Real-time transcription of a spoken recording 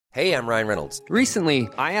Hey, I'm Ryan Reynolds. Recently,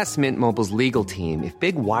 I asked Mint Mobile's legal team if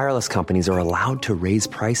big wireless companies are allowed to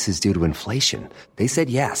raise prices due to inflation. They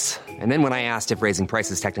said yes. And then when I asked if raising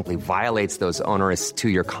prices technically violates those onerous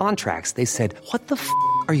two-year contracts, they said, "What the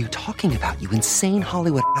are you talking about, you insane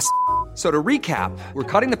Hollywood ass?" So to recap, we're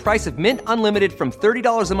cutting the price of Mint Unlimited from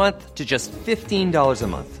 $30 a month to just $15 a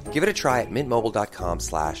month. Give it a try at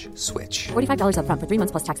mintmobile.com/switch. $45 up front for 3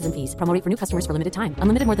 months plus taxes and fees. Promo rate for new customers for limited time.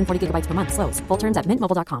 Unlimited more than 40 gigabytes per month. Slows full terms at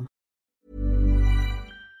mintmobile.com.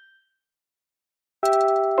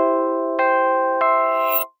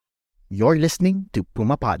 You're listening to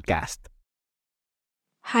Puma Podcast.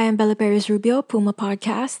 Hi, I'm Bella Perez Rubio, Puma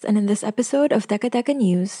Podcast, and in this episode of Teka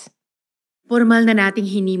News. Formal na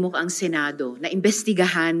nating hinimok ang Senado na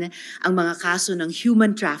imbestigahan ang mga kaso ng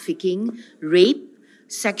human trafficking, rape,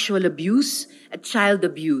 sexual abuse at child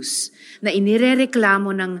abuse na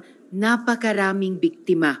inirereklamo ng napakaraming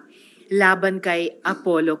biktima laban kay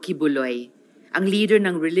Apollo Quiboloy, ang leader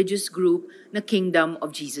ng religious group na Kingdom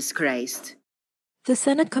of Jesus Christ. The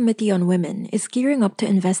Senate Committee on Women is gearing up to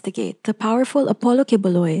investigate the powerful Apollo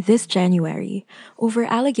Quiboloy this January over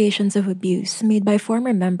allegations of abuse made by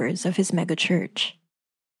former members of his megachurch.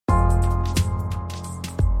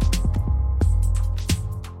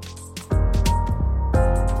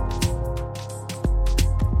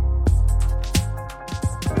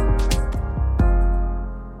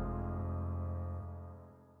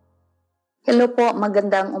 Hello po,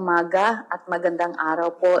 magandang umaga at magandang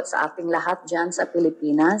araw po sa ating lahat dyan sa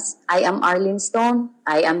Pilipinas. I am Arlene Stone.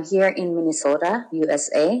 I am here in Minnesota,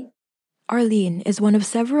 USA. Arlene is one of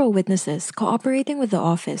several witnesses cooperating with the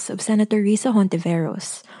office of Senator Risa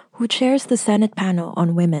Hontiveros, who chairs the Senate panel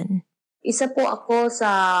on women. Isa po ako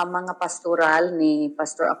sa mga pastoral ni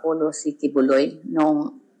Pastor Apollo C. Quiboloy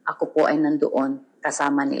nung ako po ay nandoon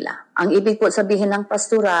kasama nila. Ang ibig po sabihin ng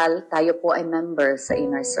pastoral, tayo po ay member sa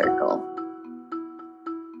inner circle.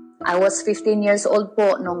 I was 15 years old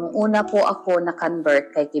po nung una po ako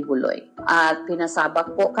na-convert kay Quiboloy. At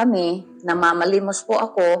pinasabak po kami, namamalimos po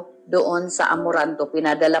ako doon sa Amoranto.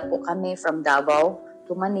 Pinadala po kami from Davao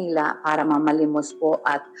to Manila para mamalimos po.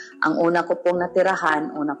 At ang una ko pong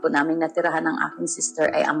natirahan, una po namin natirahan ng aking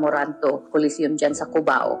sister ay Amoranto Coliseum dyan sa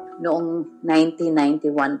Cubao noong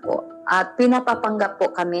 1991 po. At pinapapanggap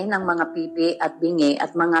po kami ng mga pipi at bingi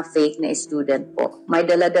at mga fake na student po. May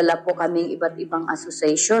dala-dala po kaming iba't ibang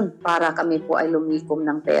association para kami po ay lumikom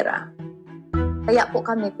ng pera. Kaya po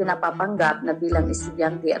kami pinapapanggap na bilang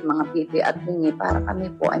estudyante at mga pipi at bingi para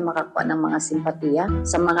kami po ay makakuha ng mga simpatiya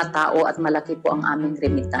sa mga tao at malaki po ang aming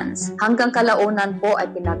remittance. Hanggang kalaunan po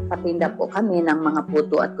ay pinagpatinda po kami ng mga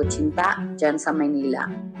puto at kutsinta dyan sa Maynila.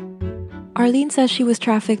 Arlene says she was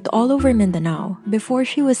trafficked all over Mindanao before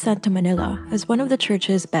she was sent to Manila as one of the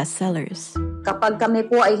church's best sellers. Kapag kami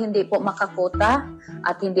po ay hindi po makakota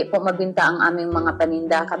at hindi po mabinta ang aming mga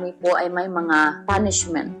paninda, kami po ay may mga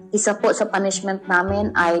punishment. Isa po sa punishment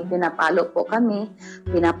namin ay pinapalo po kami,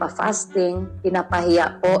 pinapa-fasting,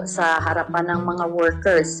 pinapahiya po sa harapan ng mga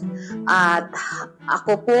workers. At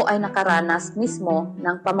ako po ay nakaranas mismo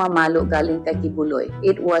ng pamamalo galing kay Quiboloy.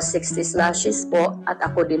 It was 60 slashes po at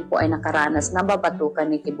ako din po ay nakaranas na babatukan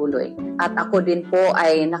ni Quiboloy. At ako din po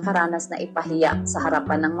ay nakaranas na ipahiya sa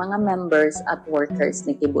harapan ng mga members at workers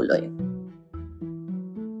ni Quiboloy.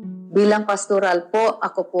 Bilang pastoral po,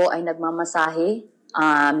 ako po ay nagmamasahe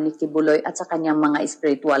ni Quiboloy at sa kanyang mga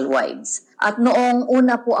spiritual wives. At noong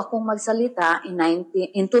una po akong magsalita, in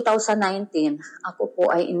 2019, ako po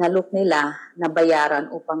ay inalok nila na bayaran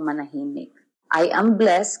upang manahimik. I am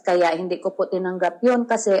blessed, kaya hindi ko po tinanggap yun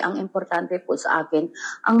kasi ang importante po sa akin,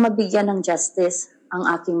 ang mabigyan ng justice ang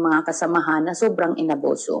aking mga kasamahan na sobrang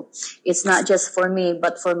inabuso. It's not just for me,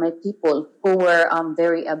 but for my people who were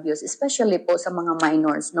very abused, especially po sa mga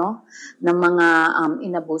minors, no, na mga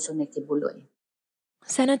inabuso ni Quiboloy.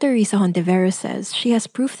 Senator Risa Hontiveros says she has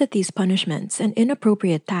proof that these punishments and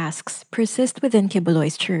inappropriate tasks persist within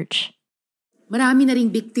Quiboloy's church. Marami na ring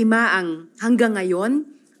biktima ang hanggang ngayon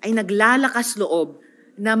ay naglalakas loob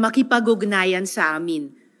na makipag-ugnayan sa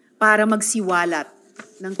amin para magsiwalat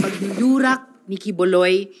ng paglulurak ni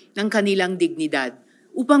Quiboloy ng kanilang dignidad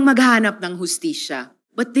upang maghanap ng hustisya.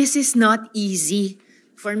 But this is not easy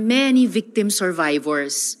for many victim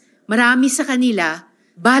survivors. Marami sa kanila,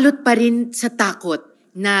 balot pa rin sa takot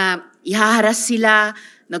na ihaharas sila,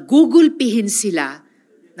 na gugulpihin sila,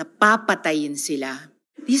 na papatayin sila.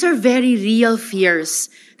 These are very real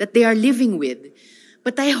fears that they are living with.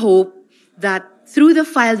 But I hope that through the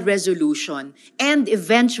filed resolution and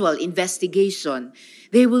eventual investigation,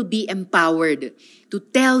 they will be empowered to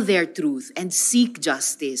tell their truth and seek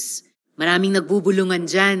justice. Maraming nagbubulungan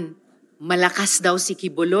dyan. Malakas daw si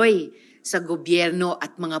Quiboloy. sa gobyerno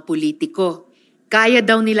at mga politiko. Kaya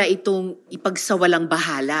daw nila itong ipagsawalang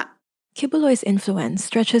bahala. Quiboloy's influence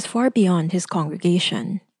stretches far beyond his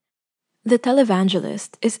congregation. The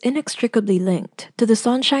televangelist is inextricably linked to the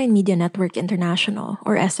Sunshine Media Network International,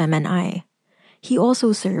 or SMNI. He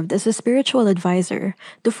also served as a spiritual advisor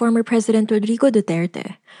to former President Rodrigo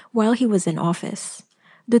Duterte while he was in office.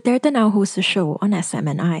 Duterte now hosts a show on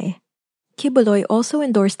SMNI. Quiboloy also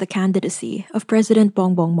endorsed the candidacy of President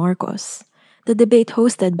Bongbong Marcos. The debate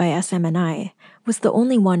hosted by SMNI was the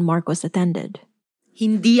only one Marcos attended.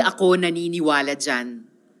 Hindi ako naniniwala dyan.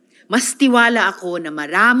 Mas tiwala ako na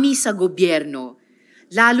marami sa gobyerno,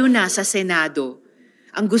 lalo na sa Senado,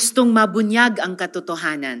 ang gustong mabunyag ang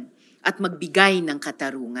katotohanan at magbigay ng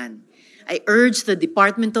katarungan. I urge the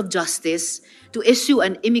Department of Justice to issue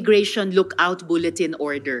an Immigration Lookout Bulletin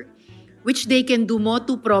Order, which they can do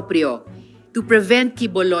motu proprio to prevent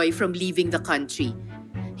Quiboloy from leaving the country.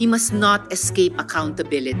 He must not escape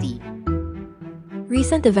accountability.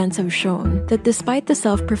 Recent events have shown that despite the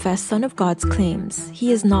self-professed Son of God's claims,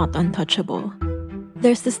 he is not untouchable.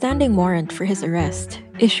 There's the standing warrant for his arrest,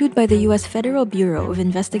 issued by the U.S. Federal Bureau of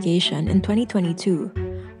Investigation in 2022,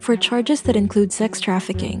 for charges that include sex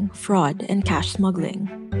trafficking, fraud, and cash smuggling.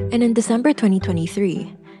 And in December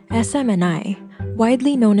 2023, SMNI,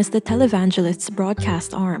 widely known as the televangelist's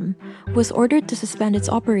broadcast arm, was ordered to suspend its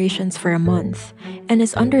operations for a month and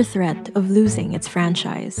is under threat of losing its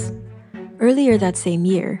franchise. Earlier that same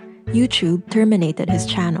year, YouTube terminated his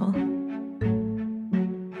channel.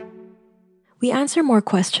 We answer more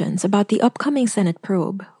questions about the upcoming Senate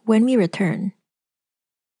probe when we return.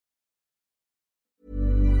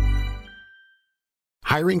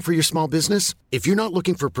 Hiring for your small business? If you're not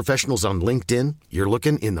looking for professionals on LinkedIn, you're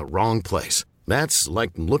looking in the wrong place. That's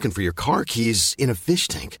like looking for your car keys in a fish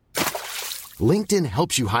tank. LinkedIn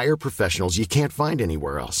helps you hire professionals you can't find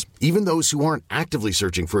anywhere else, even those who aren't actively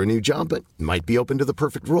searching for a new job but might be open to the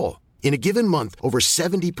perfect role. In a given month, over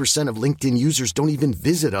 70% of LinkedIn users don't even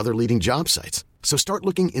visit other leading job sites. So start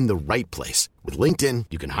looking in the right place. With LinkedIn,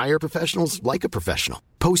 you can hire professionals like a professional.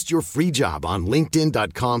 Post your free job on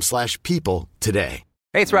linkedin.com/people today.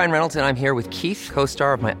 Hey, it's Ryan Reynolds, and I'm here with Keith,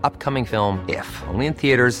 co-star of my upcoming film, If, only in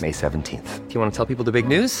theaters May 17th. Do you want to tell people the big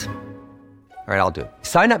news? All right, I'll do it.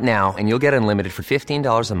 Sign up now and you'll get unlimited for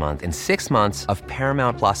 $15 a month and 6 months of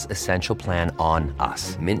Paramount Plus Essential Plan on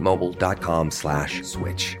us.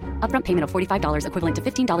 mintmobile.com/switch. Upfront payment of $45 equivalent to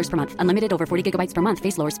 $15 per month. Unlimited over 40 gigabytes per month.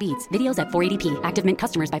 Face lower speeds. Videos at 480p. Active Mint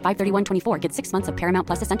customers by 531.24 get 6 months of Paramount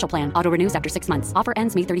Plus Essential Plan. Auto renews after 6 months. Offer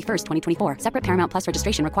ends May 31st, 2024. Separate Paramount Plus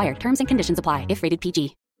registration required. Terms and conditions apply if rated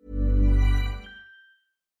PG.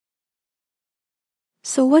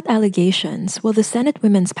 So what allegations will the Senate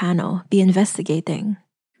Women's Panel be investigating?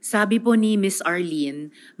 Sabi po ni Miss Arlene,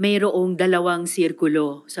 mayroong dalawang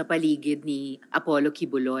sirkulo sa paligid ni Apollo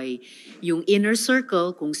Quiboloy. Yung inner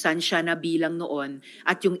circle kung saan siya nabilang noon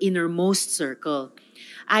at yung innermost circle.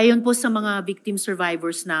 Ayon po sa mga victim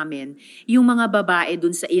survivors namin, yung mga babae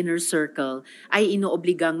dun sa inner circle ay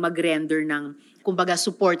inoobligang mag-render ng kumbaga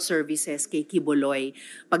support services kay Quiboloy.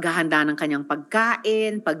 Paghahanda ng kanyang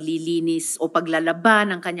pagkain, paglilinis o paglalaba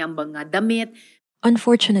ng kanyang mga damit.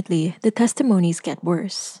 Unfortunately, the testimonies get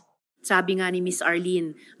worse. Sabi nga ni Miss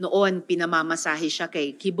Arlene, noon pinamamasahe siya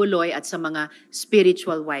kay Quiboloy at sa mga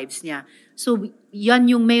spiritual wives niya. So yan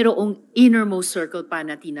yung mayroong innermost circle pa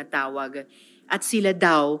na tinatawag. At sila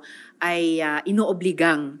daw ay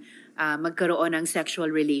inoobligang magkaroon ng sexual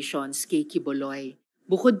relations kay Quiboloy.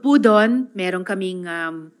 Bukod po doon, meron kaming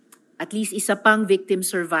at least isa pang victim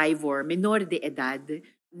survivor, menor de edad,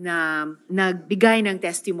 na nagbigay ng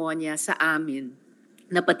testimonya sa amin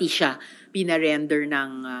na pati siya pinarender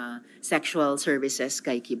ng sexual services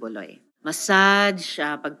kay Quiboloy. Massage,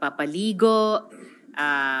 pagpapaligo,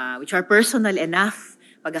 which are personal enough,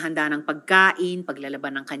 paghahanda ng pagkain,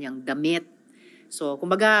 paglalaban ng kanyang damit. So,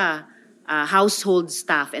 kumbaga, household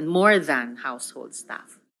staff and more than household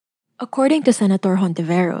staff. According to Senator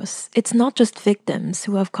Hontiveros, it's not just victims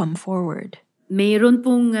who have come forward. Mayroon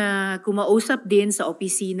pong kumausap din sa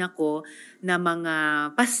opisina ko na mga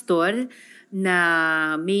pastor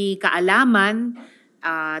na may kaalaman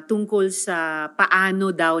tungkol sa paano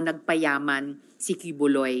daw nagpayaman si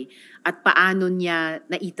Quiboloy at paano niya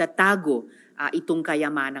naitatago itong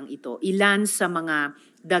kayamanang ito. Ilan sa mga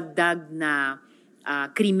dagdag na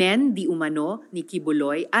krimen di umano ni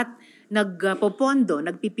Quiboloy at nagpopondo,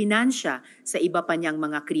 nagpipinansya sa iba pa niyang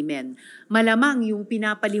mga krimen. Malamang yung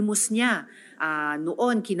pinapalimos niya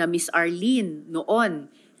noon kina Miss Arlene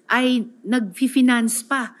noon ay nagfi-finance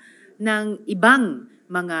pa ng ibang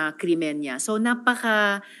mga krimen niya. So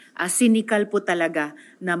napaka cynical po talaga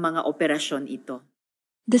na mga operasyon ito.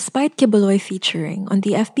 Despite Quiboloy featuring on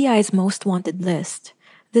the FBI's most wanted list,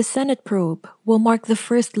 the Senate probe will mark the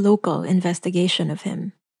first local investigation of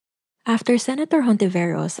him. After Senator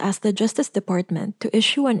Hontiveros asked the Justice Department to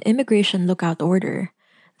issue an immigration lookout order,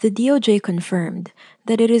 the DOJ confirmed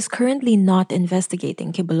that it is currently not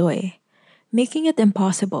investigating Quiboloy, making it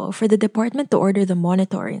impossible for the department to order the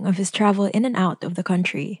monitoring of his travel in and out of the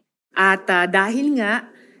country. At dahil nga,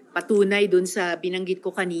 patunay dun sa binanggit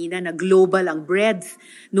ko kanina na global ang breadth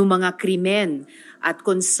ng mga krimen at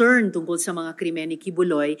concern tungkol sa mga krimen ni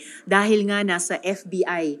Quiboloy, dahil nga nasa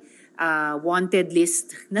FBI wanted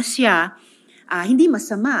list na siya, hindi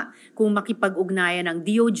masama kung makipag-ugnayan ng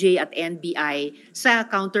DOJ at NBI sa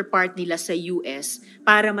counterpart nila sa US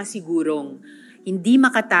para masigurong hindi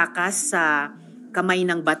makatakas sa kamay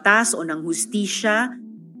ng batas o ng hustisya.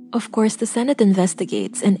 Of course, the Senate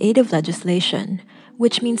investigates in aid of legislation,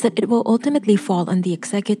 which means that it will ultimately fall on the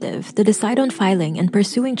executive to decide on filing and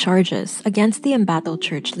pursuing charges against the embattled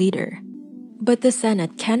church leader. But the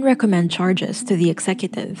Senate can recommend charges to the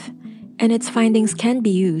executive, and its findings can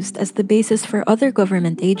be used as the basis for other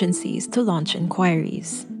government agencies to launch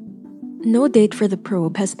inquiries. No date for the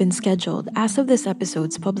probe has been scheduled as of this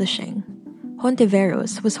episode's publishing.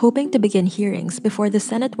 Hontiveros was hoping to begin hearings before the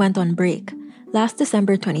Senate went on break last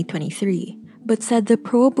December 2023, but said the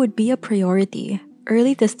probe would be a priority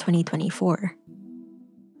early this 2024.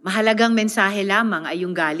 Mahalagang mensahe lamang ay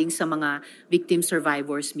yung galing sa mga victim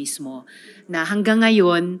survivors mismo na hanggang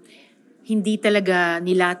ngayon hindi talaga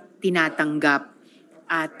nila tinatanggap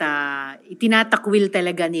at itinatakwil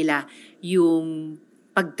talaga nila yung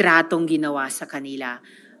pagtratong ginawa sa kanila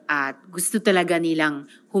at gusto talaga nilang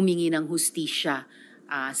humingi ng hustisya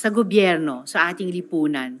sa gobyerno, sa ating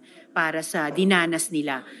lipunan para sa dinanas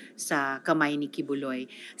nila sa kamay ni Quiboloy.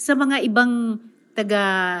 Sa mga ibang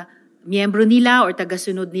miyembro nila o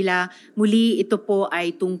tagasunod nila, muli ito po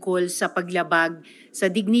ay tungkol sa paglabag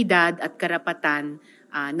sa dignidad at karapatan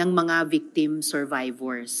ng mga victim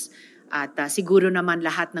survivors. At siguro naman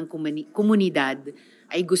lahat ng komunidad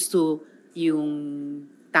ay gusto yung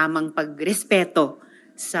tamang pagrespeto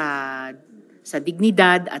sa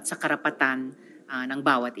dignidad at sa karapatan ng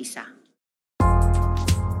bawat isa.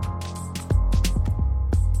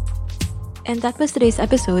 And that was today's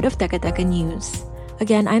episode of Teka News.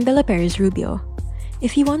 Again, I'm Bella Perez Rubio.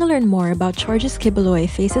 If you want to learn more about charges Quiboloy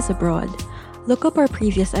faces abroad, look up our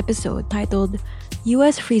previous episode titled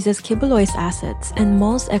U.S. Freezes Quiboloy's Assets and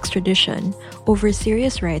Mulls Extradition Over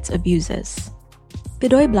Serious Rights Abuses.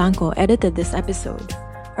 Pidoy Blanco edited this episode.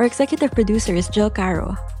 Our executive producer is Jill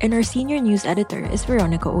Caro, and our senior news editor is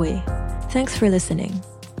Veronica Uy. Thanks for listening.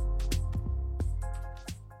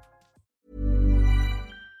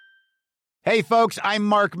 Hey folks, I'm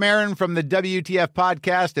Mark Maron from the WTF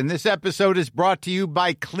Podcast, and this episode is brought to you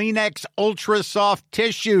by Kleenex Ultra Soft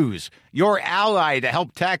Tissues, your ally to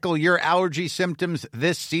help tackle your allergy symptoms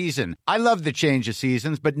this season. I love the change of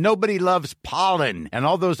seasons, but nobody loves pollen and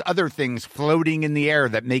all those other things floating in the air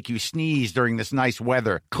that make you sneeze during this nice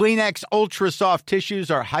weather. Kleenex Ultra Soft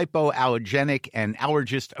Tissues are hypoallergenic and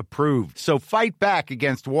allergist approved, so fight back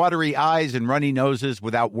against watery eyes and runny noses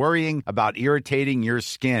without worrying about irritating your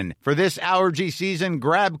skin. For this allergy season,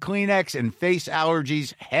 grab Kleenex and face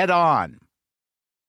allergies head on.